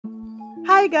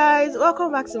Hi guys,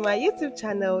 welcome back to my YouTube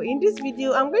channel. In this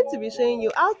video, I'm going to be showing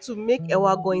you how to make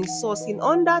Ewa Aganyi sauce in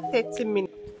under 30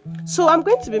 minutes. So I'm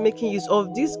going to be making use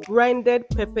of this grinded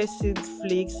pepper seed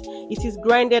flakes. It is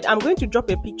grinded. I'm going to drop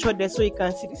a picture there so you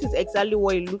can see. This is exactly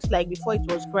what it looks like before it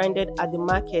was grinded at the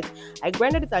market. I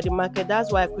grinded it at the market,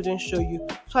 that's why I couldn't show you.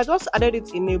 So I just added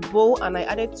it in a bowl and I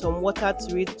added some water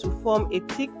to it to form a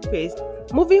thick paste.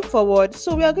 Moving forward,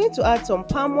 so we are going to add some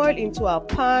palm oil into our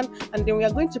pan, and then we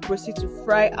are going to proceed to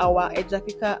fry our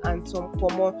ejapika and some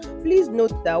pomo. Please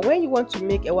note that when you want to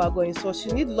make Ewa Aganyi sauce,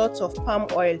 you need lots of palm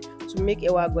oil to make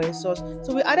Ewa Aganyi sauce.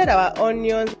 So we added our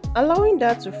onions, allowing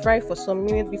that to fry for some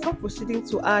minutes before proceeding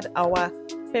to add our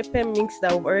pepper mix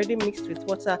that we've already mixed with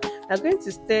water. We are going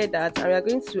to stir that and we are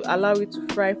going to allow it to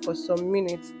fry for some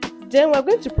minutes. Then we're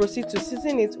going to proceed to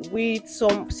season it with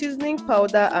some seasoning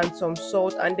powder and some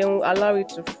salt, and then we'll allow it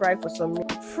to fry for some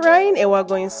minutes. Frying Ewa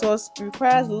Aganyi sauce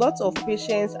requires lots of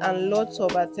patience and lots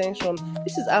of attention.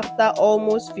 This is after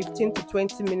almost 15 to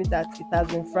 20 minutes that it has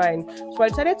been frying. So I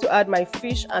decided to add my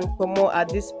fish and pomo at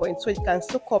this point so it can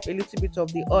soak up a little bit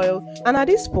of the oil. And at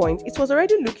this point, it was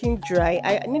already looking dry.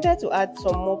 I needed to add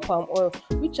some more palm oil,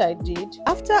 which I did.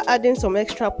 After adding some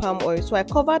extra palm oil, so I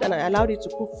covered and I allowed it to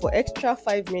cook for extra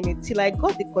 5 minutes till I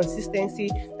got the consistency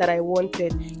that I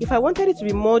wanted. If I wanted it to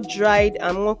be more dried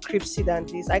and more crispy than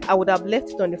this, I would have left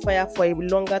it on the fire for a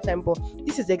longer time, but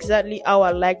this is exactly how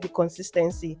I like the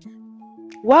consistency.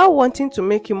 While wanting to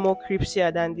make it more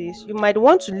crispier than this, you might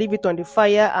want to leave it on the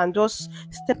fire and just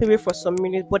step away for some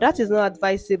minutes, but that is not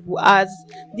advisable as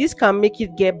this can make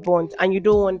it get burnt and you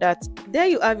don't want that. There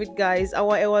you have it guys,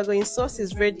 our Ewa Aganyi sauce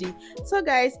is ready. So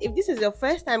guys, if this is your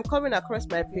first time coming across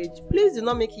my page, please do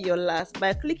not make it your last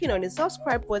by clicking on the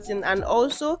subscribe button and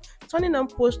also turning on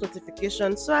post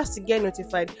notifications so as to get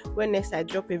notified when next I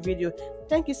drop a video.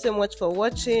 Thank you so much for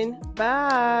watching.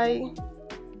 Bye.